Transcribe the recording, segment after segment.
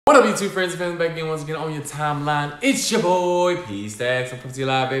What up, YouTube friends and family, back again once again on your timeline. It's your boy, Peace Stacks. I'm coming to you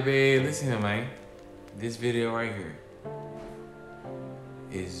live, baby. Listen here, man. This video right here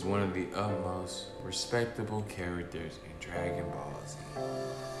is one of the utmost respectable characters in Dragon Ball Z.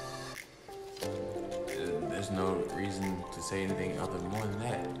 There's no reason to say anything other more than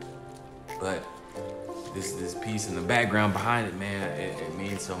that. But this piece in the background behind it, man, it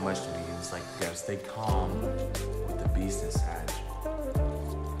means so much to me. It's like you gotta stay calm with the beast inside you.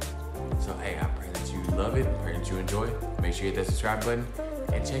 So hey, I pray that you love it, pray that you enjoy it. Make sure you hit that subscribe button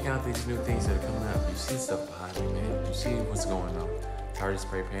and check out these new things that are coming up. You see stuff behind me, man. You see what's going on. It's already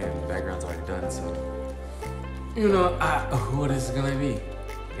spray painted, the background's already done, so you know what this is gonna be.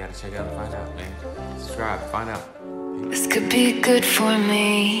 You gotta check out and find out, man. Subscribe, find out. This could be good for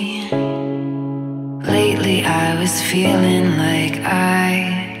me. Lately I was feeling like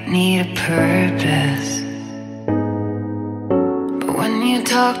I need a purpose. But when you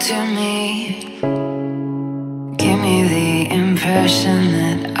talk to me, give me the impression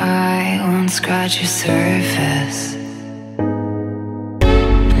that I won't scratch your surface.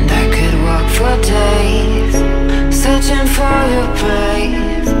 And I could walk for days, searching for your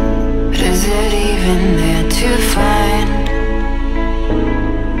praise. But is it even there to find?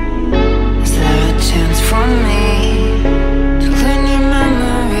 Is there a chance for me to clean your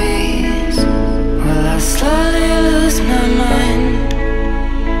memories? Will I slowly lose my mind?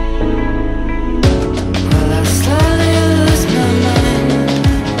 Will I slowly lose my mind?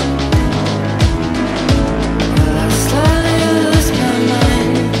 Will I slowly lose my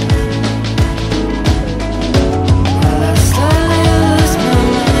mind? Will I slowly lose my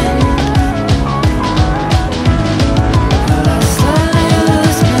mind? Will I slowly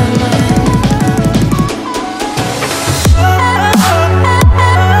lose my mind?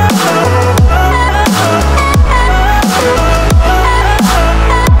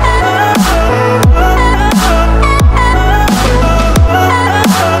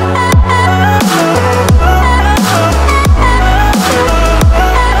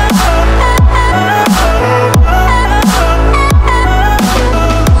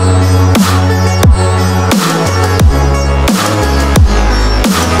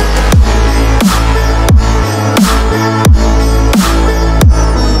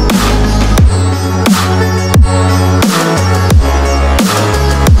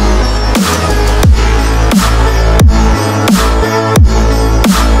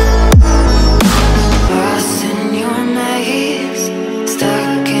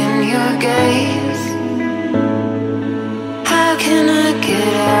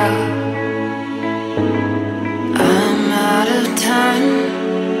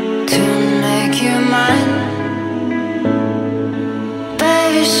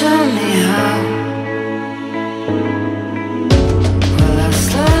 Show me how. Will I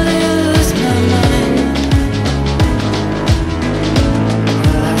slowly lose my mind?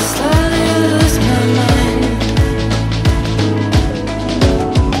 Will I slowly lose my mind?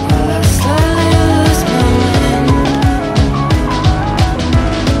 Will I slowly lose my mind?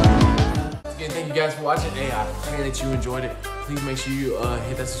 Again, thank you guys for watching. Hey, I pray that you enjoyed it. Please make sure you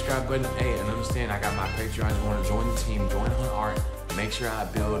hit that subscribe button. Hey, and understand I got my Patreon. If you want to join the team, join Hunt Art. Make sure I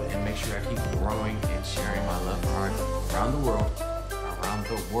build and make sure I keep growing and sharing my love for art around the world.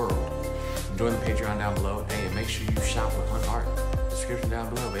 Join the Patreon down below. Hey, and make sure you shop with Hunt Art. Description down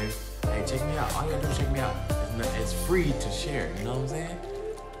below, baby. Hey, check me out. All you gotta do is check me out. It's free to share. You know what I'm saying?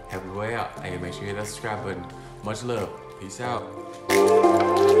 Happy way out. Hey, make sure you hit that subscribe button. Much love. Peace out.